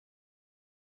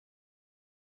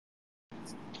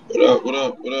What up? What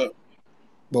up? What up?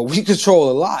 But we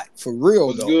control a lot for real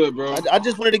What's though. good, bro? I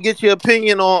just wanted to get your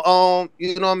opinion on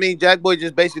you know what I mean. Jackboy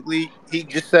just basically he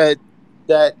just said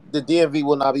that the DMV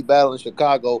will not be battling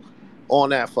Chicago on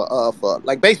that for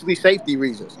like basically safety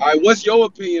reasons. All right, what's your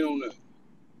opinion on that?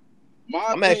 My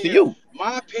I'm asking opinion, you.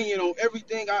 my opinion on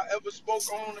everything I ever spoke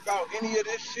on about any of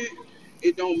this shit.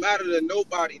 It don't matter to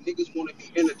nobody. Niggas want to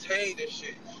be entertained and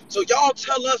shit. So y'all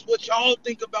tell us what y'all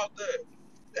think about that.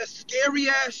 That scary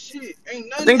ass shit. Ain't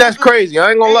I nothing think that's ever. crazy.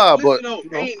 I ain't gonna Ain't lie, listen but though.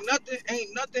 you know,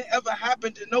 Ain't nothing ever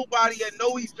happened to nobody at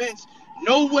no events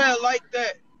nowhere like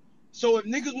that. So if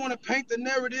niggas want to paint the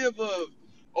narrative of,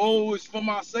 oh, it's for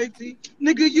my safety,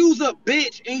 nigga, you's a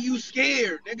bitch and you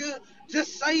scared, nigga.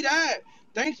 Just say that.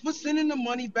 Thanks for sending the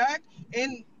money back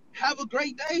and have a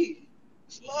great day.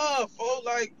 It's love, folks.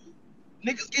 Like,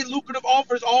 niggas get lucrative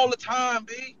offers all the time,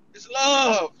 B. It's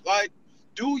love. Like,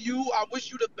 do you? I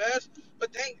wish you the best.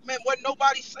 But think, man, wasn't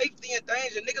nobody's safety in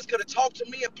danger. Niggas could have talked to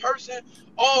me in person,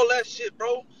 all that shit,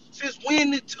 bro. Since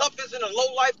when the toughest and the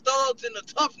low life thugs and the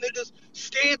tough niggas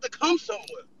scared to come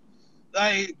somewhere?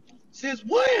 Like, since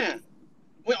when?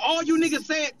 When all you niggas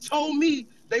said told me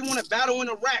they want to battle in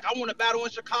Iraq, I want to battle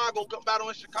in Chicago, come battle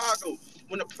in Chicago.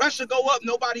 When the pressure go up,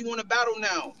 nobody want to battle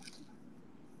now.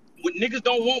 When niggas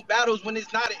don't want battles when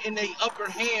it's not in their upper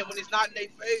hand, when it's not in their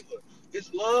favor.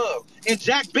 It's love. And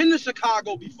Jack been to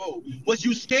Chicago before. Was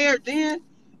you scared then?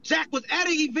 Jack was at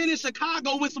an event in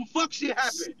Chicago when some fuck shit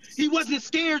happened. He wasn't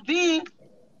scared then.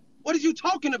 What are you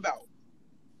talking about?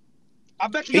 I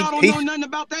bet you he y'all don't know he's nothing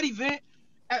about that event.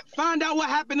 Find out what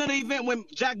happened at the event when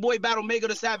Jackboy battled Mega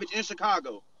the Savage in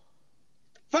Chicago.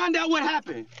 Find out what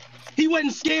happened. He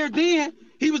wasn't scared then.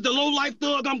 He was the low life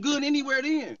thug. I'm good anywhere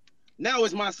then. Now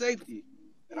it's my safety.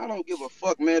 And I don't give a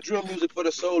fuck, man. Drill Music for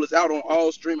the Soul is out on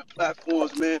all streaming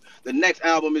platforms, man. The next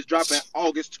album is dropping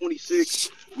August 26th.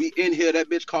 We in here, that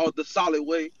bitch called The Solid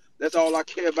Way. That's all I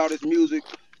care about is music.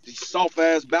 These soft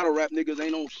ass battle rap niggas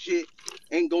ain't on shit.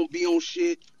 Ain't gonna be on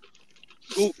shit.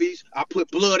 Goofies. I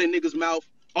put blood in niggas' mouth.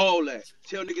 All that.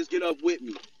 Tell niggas get up with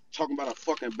me. Talking about a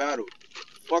fucking battle.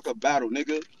 Fuck a battle,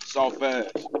 nigga. Soft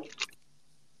ass.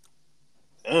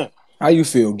 How you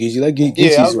feel, Geezy? Let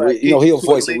yeah. I Geezy's was like, he get a you to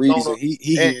voice at of least on reason. them. He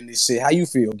And hearing this shit. How you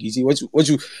feel, Geezy? What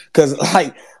you? Cause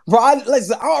like, bro,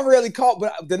 listen, I don't really call,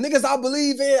 but the niggas I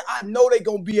believe in, I know they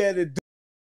gonna be able to do.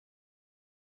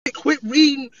 Quit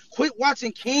reading, quit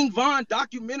watching King Von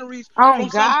documentaries Oh from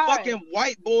some God. fucking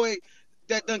white boy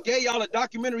that done gave y'all a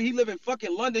documentary. He live in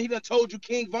fucking London. He done told you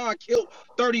King Von killed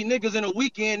 30 niggas in a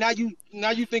weekend. Now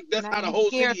you think that's Now how the you whole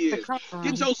scared city to is.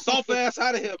 Get come. your soft ass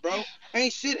out of here, bro.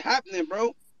 Ain't shit happening,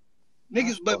 bro.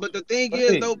 Niggas, That's but fucking the thing is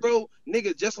crazy. though, bro,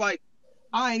 niggas just like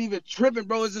I ain't even tripping,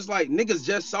 bro. It's just like niggas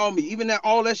just saw me. Even that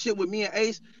all that shit with me and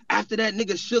Ace. After that,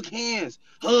 niggas shook hands,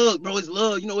 hug, bro. It's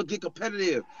love. You know, it get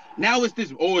competitive. Now it's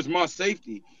this. Oh, it's my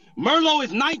safety. Merlo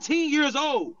is 19 years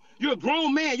old. You're a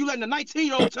grown man. You letting a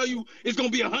 19-year-old tell you it's gonna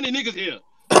be 100 niggas here.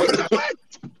 What?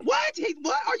 What?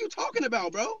 What are you talking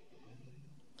about, bro?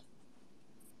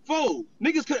 Fool,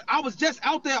 niggas could. I was just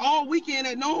out there all weekend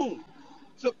at noon.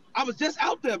 So I was just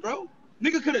out there, bro.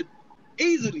 Nigga could have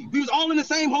easily. We was all in the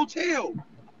same hotel.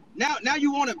 Now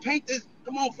you want to paint this?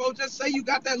 Come on, folks. Just say you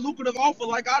got that lucrative offer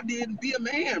like I did and be a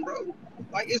man, bro.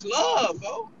 Like it's love,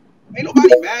 folks. Ain't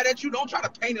nobody mad at you. Don't try to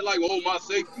paint it like, oh, my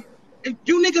safety. And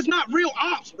you niggas not real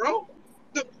ops, bro.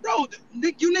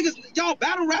 You niggas, y'all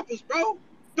battle rappers, bro.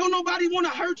 Don't nobody want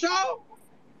to hurt y'all.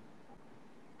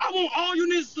 I want all you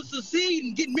niggas to succeed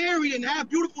and get married and have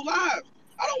beautiful lives.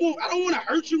 I don't want to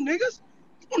hurt you niggas.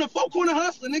 I want to folk on a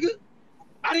hustler, nigga.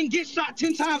 I didn't get shot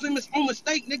 10 times on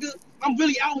mistake, nigga. I'm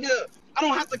really out here. I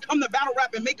don't have to come to battle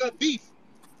rap and make up beef.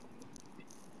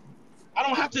 I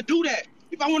don't have to do that.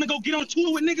 If I want to go get on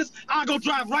tour with niggas, I'll go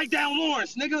drive right down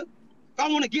Lawrence, nigga. If I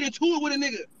want to get into it with a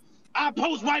nigga, I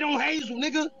post right on Hazel,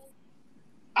 nigga.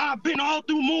 I've been all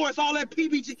through Morris, all that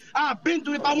PBG. I've been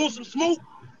through if I want some smoke.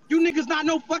 You niggas not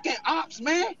no fucking ops,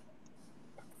 man.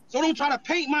 So don't try to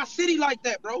paint my city like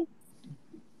that, bro.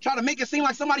 Try to make it seem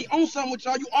like somebody owns something with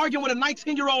y'all. You arguing with a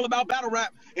 19-year-old about battle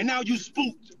rap, and now you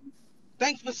spooked.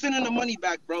 Thanks for sending the money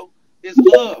back, bro. It's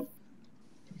love.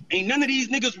 Ain't none of these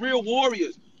niggas real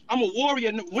warriors. I'm a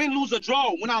warrior, win, lose, or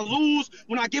draw. When I lose,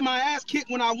 when I get my ass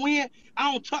kicked, when I win,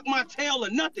 I don't tuck my tail or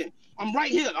nothing. I'm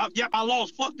right here. Yep, I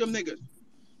lost. Fuck them niggas.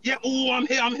 Yep, ooh, I'm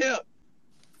here. I'm here.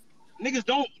 Niggas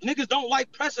don't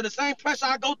like pressure. The same pressure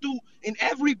I go through in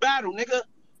every battle, nigga.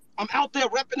 I'm out there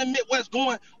repping the Midwest,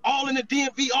 going all in the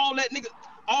DMV, all that, nigga,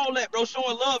 all that, bro.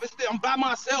 Showing love. I'm by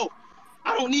myself.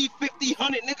 I don't need 50,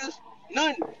 100 niggas.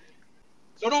 None.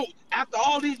 So don't, after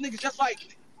all these niggas, just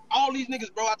like all these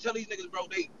niggas, bro. I tell these niggas, bro,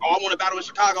 I want to battle in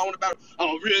Chicago. I want to battle.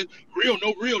 Oh, real,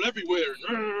 no real everywhere.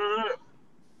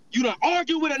 You done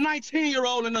argue with a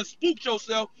 19-year-old and done spooked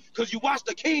yourself because you watched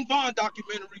the King Von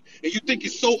documentary and you think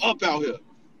it's so up out here.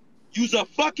 You's a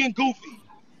fucking goofy.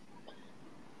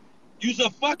 You's a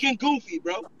fucking goofy,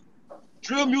 bro.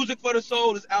 Drill Music for the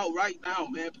Soul is out right now,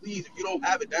 man. Please, if you don't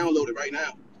have it, download it right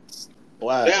now.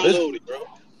 Wow. Download it, bro.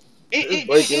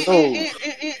 Breaking news.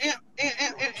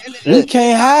 We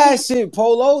can't hide shit,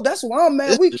 Polo. That's why I'm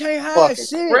mad. We can't hide Fucking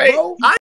shit, crazy. bro.